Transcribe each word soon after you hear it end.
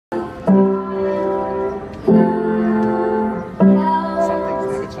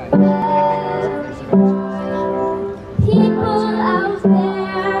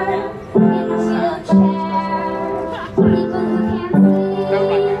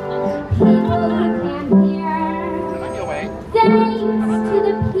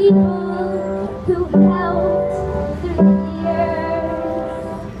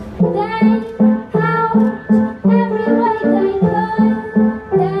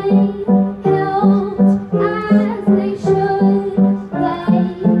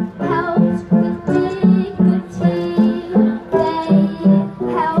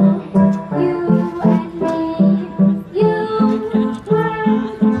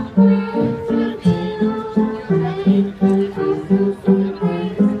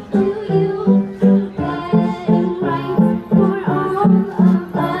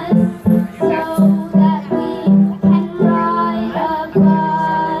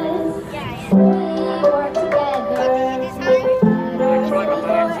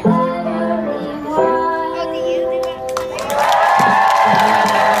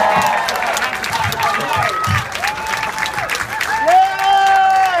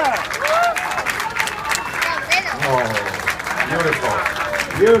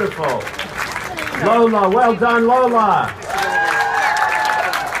Beautiful. Beautiful. Lola, well done, Lola.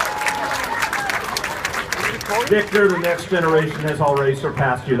 Victor, the next generation has already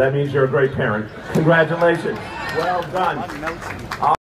surpassed you. That means you're a great parent. Congratulations. Well done.